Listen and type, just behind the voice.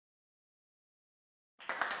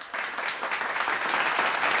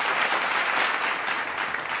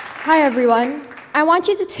Hi everyone. I want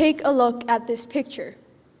you to take a look at this picture.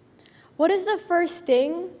 What is the first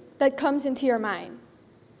thing that comes into your mind?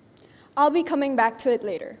 I'll be coming back to it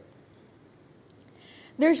later.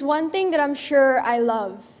 There's one thing that I'm sure I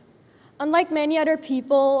love. Unlike many other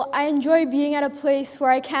people, I enjoy being at a place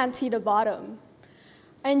where I can't see the bottom.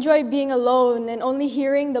 I enjoy being alone and only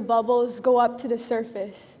hearing the bubbles go up to the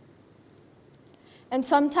surface. And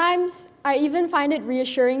sometimes, I even find it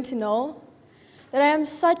reassuring to know that I am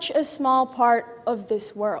such a small part of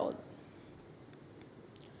this world.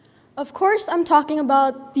 Of course, I'm talking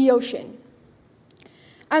about the ocean.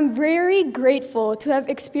 I'm very grateful to have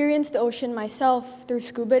experienced the ocean myself through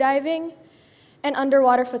scuba diving and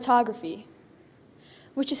underwater photography,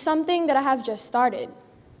 which is something that I have just started.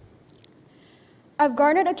 I've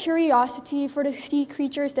garnered a curiosity for the sea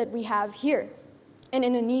creatures that we have here in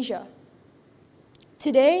Indonesia.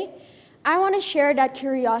 Today, I want to share that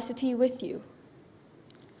curiosity with you.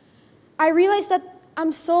 I realized that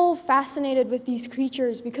I'm so fascinated with these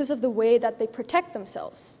creatures because of the way that they protect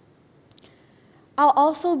themselves. I'll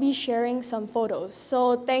also be sharing some photos,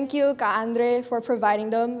 so thank you, Ka Andre, for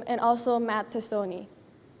providing them, and also Matt Tassoni.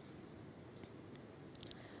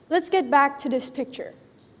 Let's get back to this picture.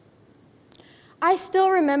 I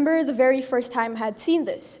still remember the very first time I had seen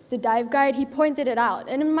this. The dive guide, he pointed it out,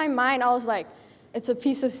 and in my mind, I was like, it's a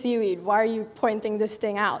piece of seaweed, why are you pointing this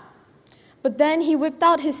thing out? But then he whipped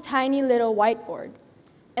out his tiny little whiteboard,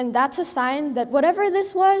 and that's a sign that whatever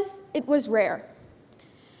this was, it was rare.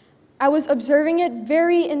 I was observing it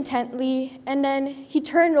very intently, and then he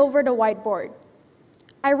turned over the whiteboard.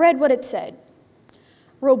 I read what it said: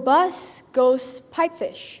 robust ghost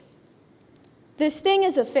pipefish. This thing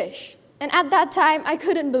is a fish, and at that time, I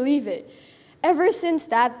couldn't believe it. Ever since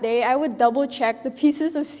that day, I would double check the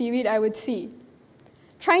pieces of seaweed I would see,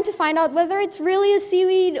 trying to find out whether it's really a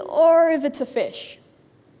seaweed or if it's a fish.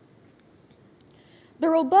 The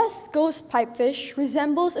robust ghost pipefish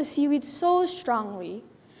resembles a seaweed so strongly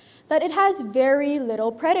that it has very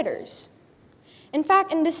little predators. In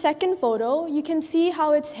fact, in this second photo, you can see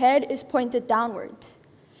how its head is pointed downwards.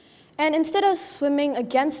 And instead of swimming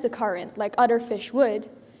against the current like other fish would,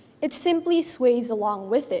 it simply sways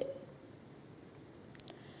along with it.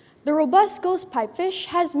 The robust ghost pipefish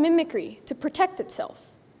has mimicry to protect itself.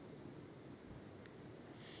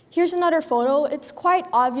 Here's another photo. It's quite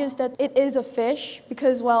obvious that it is a fish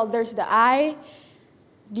because, well, there's the eye,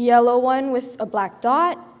 the yellow one with a black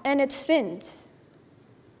dot, and its fins.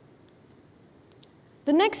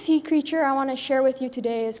 The next sea creature I want to share with you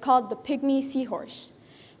today is called the pygmy seahorse.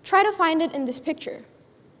 Try to find it in this picture.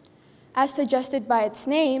 As suggested by its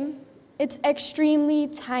name, it's extremely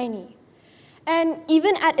tiny. And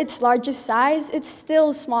even at its largest size, it's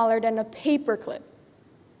still smaller than a paperclip.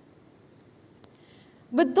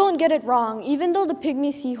 But don't get it wrong, even though the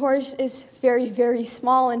pygmy seahorse is very, very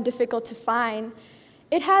small and difficult to find,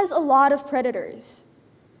 it has a lot of predators: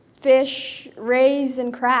 fish, rays,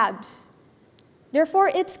 and crabs. Therefore,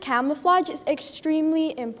 its camouflage is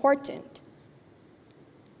extremely important.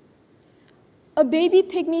 A baby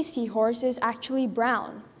pygmy seahorse is actually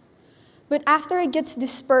brown, but after it gets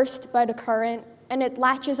dispersed by the current and it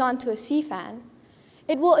latches onto a sea fan,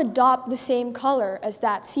 it will adopt the same color as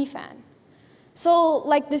that sea fan. So,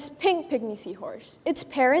 like this pink pygmy seahorse, its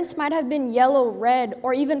parents might have been yellow, red,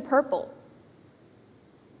 or even purple.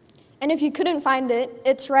 And if you couldn't find it,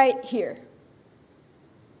 it's right here.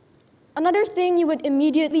 Another thing you would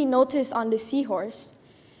immediately notice on the seahorse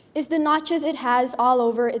is the notches it has all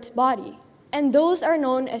over its body, and those are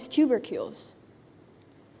known as tubercles.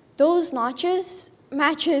 Those notches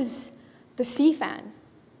matches the sea fan.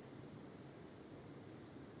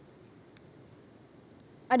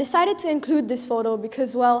 I decided to include this photo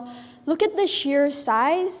because, well, look at the sheer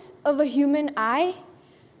size of a human eye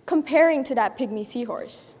comparing to that pygmy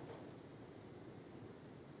seahorse.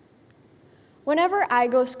 Whenever I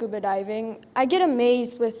go scuba diving, I get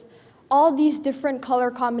amazed with all these different color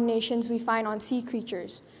combinations we find on sea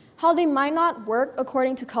creatures. How they might not work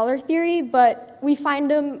according to color theory, but we find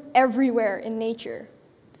them everywhere in nature.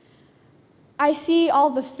 I see all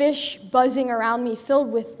the fish buzzing around me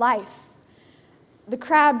filled with life, the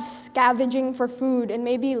crabs scavenging for food, and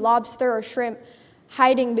maybe lobster or shrimp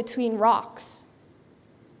hiding between rocks.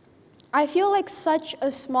 I feel like such a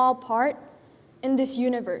small part in this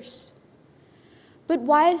universe. But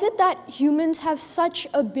why is it that humans have such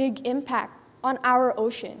a big impact on our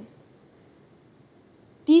ocean?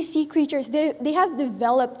 These sea creatures, they have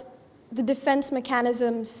developed the defense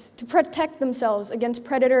mechanisms to protect themselves against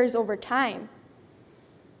predators over time.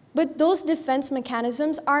 But those defense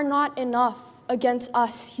mechanisms are not enough against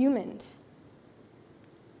us humans.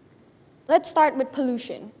 Let's start with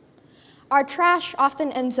pollution. our trash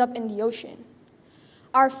often ends up in the ocean.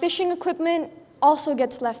 Our fishing equipment also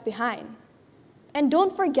gets left behind. And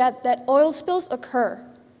don't forget that oil spills occur.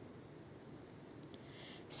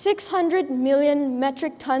 600 million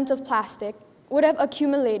metric tons of plastic would have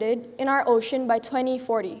accumulated in our ocean by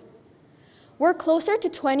 2040. We're closer to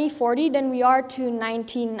 2040 than we are to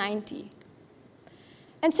 1990.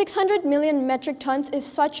 And 600 million metric tons is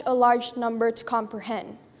such a large number to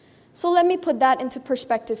comprehend. So let me put that into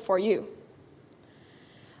perspective for you.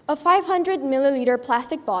 A 500 milliliter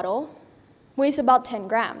plastic bottle weighs about 10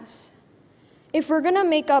 grams. If we're gonna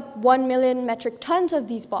make up 1 million metric tons of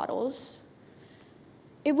these bottles,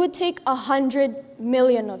 it would take 100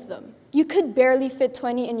 million of them. You could barely fit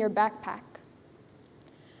 20 in your backpack.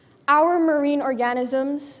 Our marine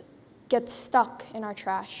organisms get stuck in our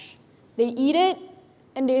trash. They eat it,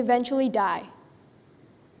 and they eventually die.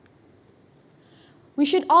 We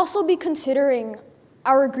should also be considering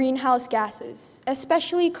our greenhouse gases,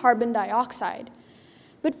 especially carbon dioxide.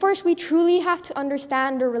 But first, we truly have to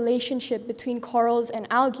understand the relationship between corals and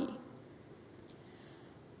algae.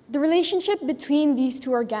 The relationship between these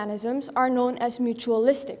two organisms are known as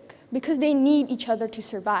mutualistic because they need each other to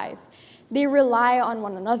survive. They rely on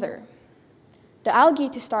one another. The algae,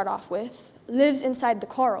 to start off with, lives inside the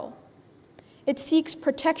coral. It seeks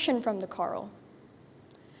protection from the coral.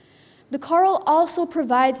 The coral also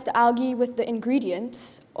provides the algae with the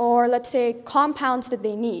ingredients, or let's say compounds that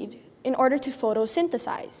they need, in order to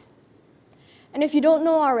photosynthesize. And if you don't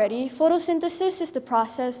know already, photosynthesis is the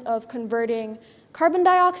process of converting carbon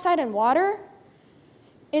dioxide and water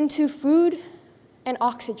into food and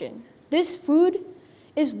oxygen. This food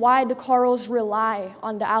is why the corals rely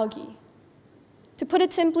on the algae. To put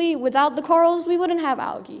it simply, without the corals, we wouldn't have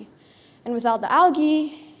algae. And without the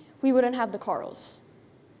algae, we wouldn't have the corals.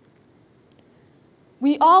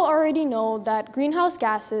 We all already know that greenhouse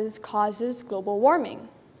gases causes global warming.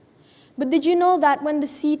 But did you know that when the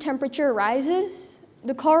sea temperature rises,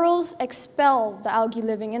 the corals expel the algae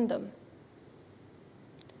living in them?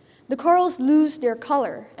 The corals lose their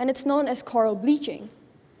color, and it's known as coral bleaching,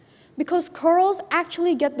 because corals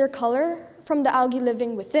actually get their color from the algae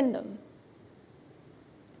living within them.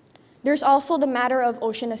 There's also the matter of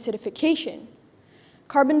ocean acidification.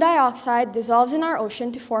 Carbon dioxide dissolves in our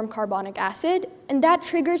ocean to form carbonic acid, and that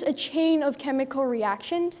triggers a chain of chemical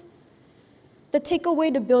reactions that take away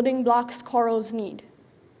the building blocks corals need.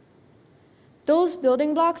 Those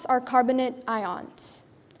building blocks are carbonate ions.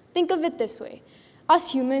 Think of it this way.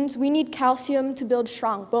 Us humans, we need calcium to build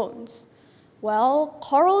strong bones. Well,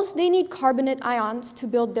 corals, they need carbonate ions to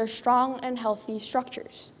build their strong and healthy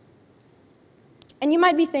structures. And you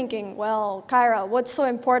might be thinking, well, Kyra, what's so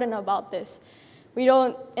important about this? We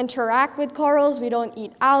don't interact with corals, we don't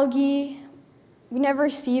eat algae, we never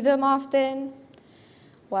see them often.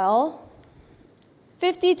 Well,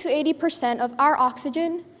 50 to 80% of our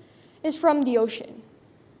oxygen is from the ocean.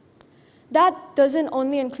 That doesn't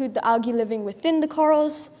only include the algae living within the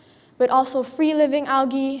corals, but also free-living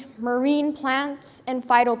algae, marine plants, and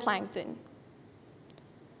phytoplankton.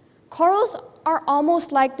 Corals are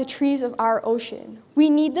almost like the trees of our ocean. We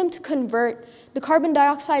need them to convert the carbon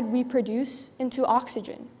dioxide we produce into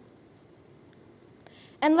oxygen.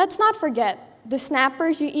 And let's not forget, the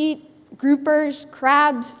snappers you eat, groupers,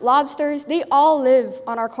 crabs, lobsters, they all live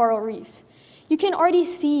on our coral reefs. You can already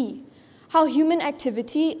see how human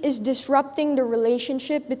activity is disrupting the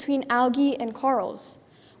relationship between algae and corals.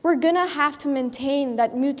 We're gonna have to maintain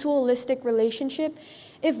that mutualistic relationship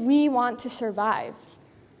if we want to survive.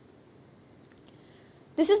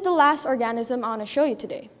 This is the last organism I want to show you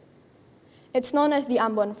today. It's known as the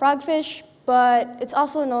Ambon frogfish, but it's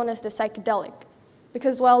also known as the psychedelic,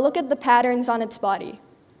 because, well, look at the patterns on its body.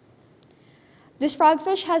 This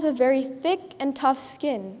frogfish has a very thick and tough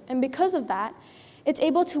skin, and because of that, it's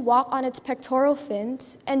able to walk on its pectoral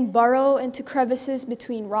fins and burrow into crevices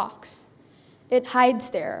between rocks. It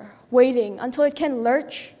hides there, waiting until it can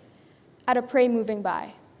lurch at a prey moving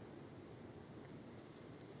by.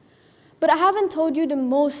 But I haven't told you the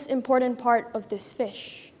most important part of this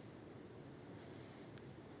fish.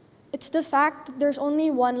 It's the fact that there's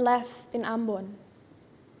only one left in Ambon.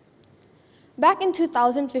 Back in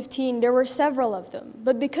 2015, there were several of them,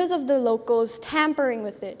 but because of the locals tampering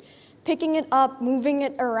with it, picking it up, moving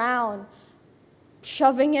it around,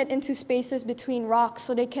 shoving it into spaces between rocks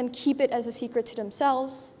so they can keep it as a secret to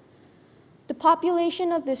themselves, the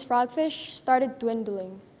population of this frogfish started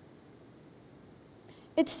dwindling.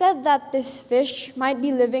 It's said that this fish might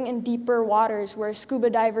be living in deeper waters where scuba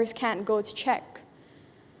divers can't go to check.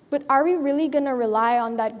 But are we really going to rely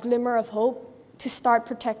on that glimmer of hope to start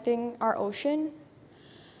protecting our ocean?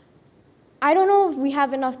 I don't know if we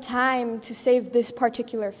have enough time to save this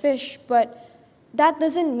particular fish, but that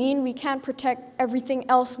doesn't mean we can't protect everything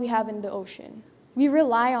else we have in the ocean. We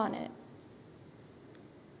rely on it.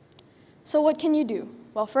 So what can you do?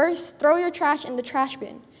 Well, first, throw your trash in the trash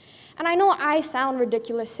bin. And I know I sound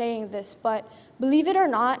ridiculous saying this, but believe it or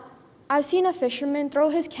not, I've seen a fisherman throw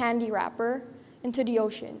his candy wrapper into the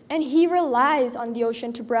ocean, and he relies on the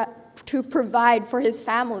ocean to provide for his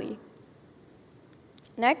family.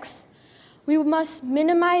 Next, we must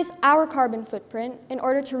minimize our carbon footprint in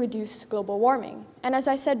order to reduce global warming. And as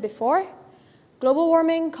I said before, global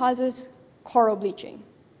warming causes coral bleaching.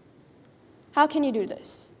 How can you do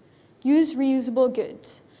this? Use reusable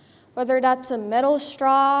goods. Whether that's a metal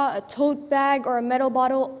straw, a tote bag, or a metal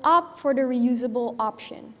bottle, opt for the reusable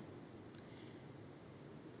option.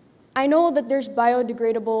 I know that there's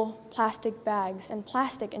biodegradable plastic bags and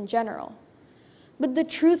plastic in general, but the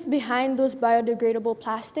truth behind those biodegradable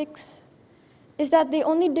plastics is that they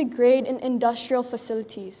only degrade in industrial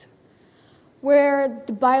facilities, where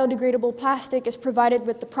the biodegradable plastic is provided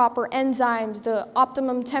with the proper enzymes, the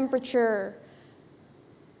optimum temperature.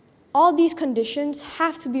 All these conditions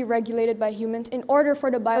have to be regulated by humans in order for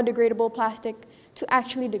the biodegradable plastic to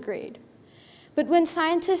actually degrade. But when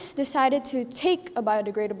scientists decided to take a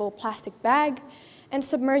biodegradable plastic bag and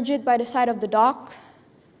submerge it by the side of the dock,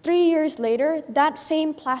 3 years later, that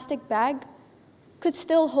same plastic bag could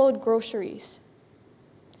still hold groceries.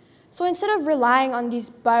 So instead of relying on these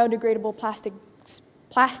biodegradable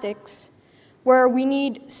plastics, where we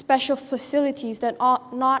need special facilities that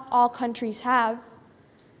not all countries have,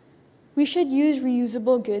 we should use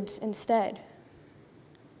reusable goods instead.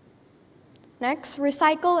 Next,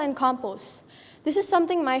 recycle and compost. This is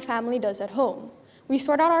something my family does at home. We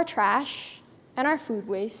sort out our trash and our food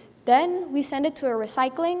waste, then we send it to a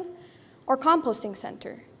recycling or composting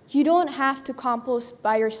center. You don't have to compost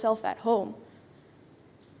by yourself at home.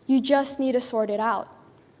 You just need to sort it out.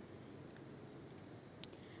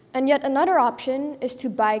 And yet another option is to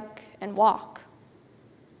bike and walk.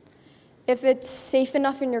 If it's safe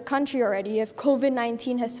enough in your country already, if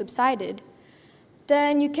COVID-19 has subsided,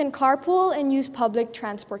 then you can carpool and use public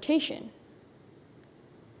transportation.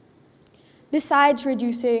 Besides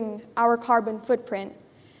reducing our carbon footprint,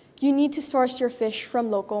 you need to source your fish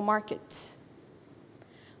from local markets.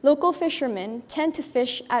 Local fishermen tend to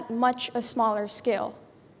fish at much a smaller scale.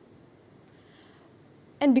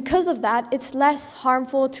 And because of that, it's less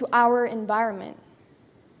harmful to our environment.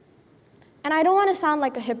 And I don't want to sound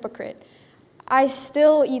like a hypocrite. I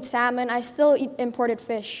still eat salmon, I still eat imported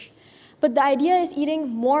fish. But the idea is eating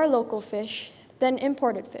more local fish than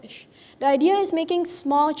imported fish. The idea is making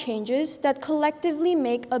small changes that collectively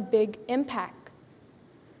make a big impact.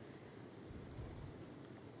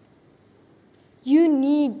 You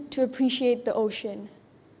need to appreciate the ocean.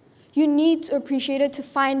 You need to appreciate it to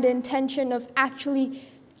find the intention of actually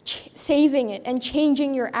saving it and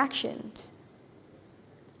changing your actions.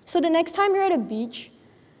 So the next time you're at a beach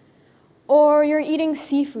or you're eating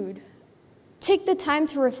seafood, take the time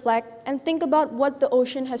to reflect and think about what the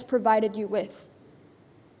ocean has provided you with.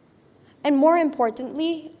 And more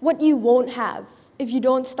importantly, what you won't have if you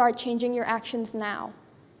don't start changing your actions now.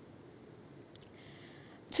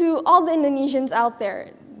 To all the Indonesians out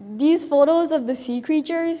there, these photos of the sea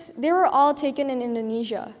creatures, they were all taken in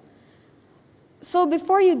Indonesia. So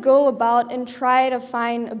before you go about and try to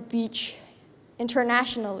find a beach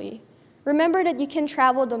internationally, remember that you can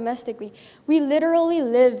travel domestically. We literally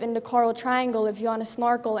live in the Coral Triangle if you want to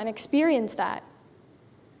snorkel and experience that.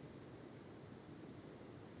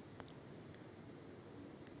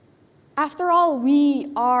 After all,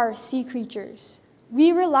 we are sea creatures.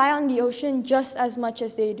 We rely on the ocean just as much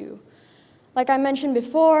as they do. Like I mentioned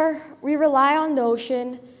before, we rely on the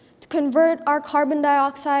ocean to convert our carbon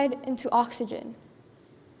dioxide into oxygen,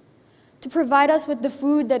 to provide us with the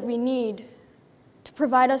food that we need, to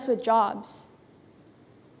provide us with jobs.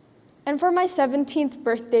 And for my 17th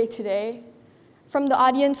birthday today, from the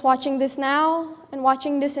audience watching this now and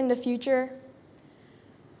watching this in the future,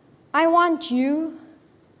 I want you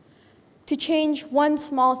to change one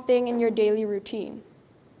small thing in your daily routine.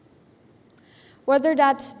 Whether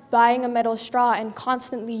that's buying a metal straw and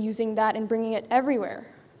constantly using that and bringing it everywhere,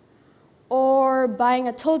 or buying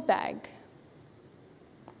a tote bag,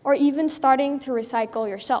 or even starting to recycle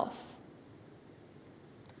yourself.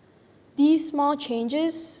 These small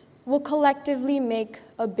changes will collectively make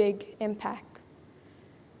a big impact.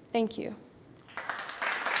 Thank you.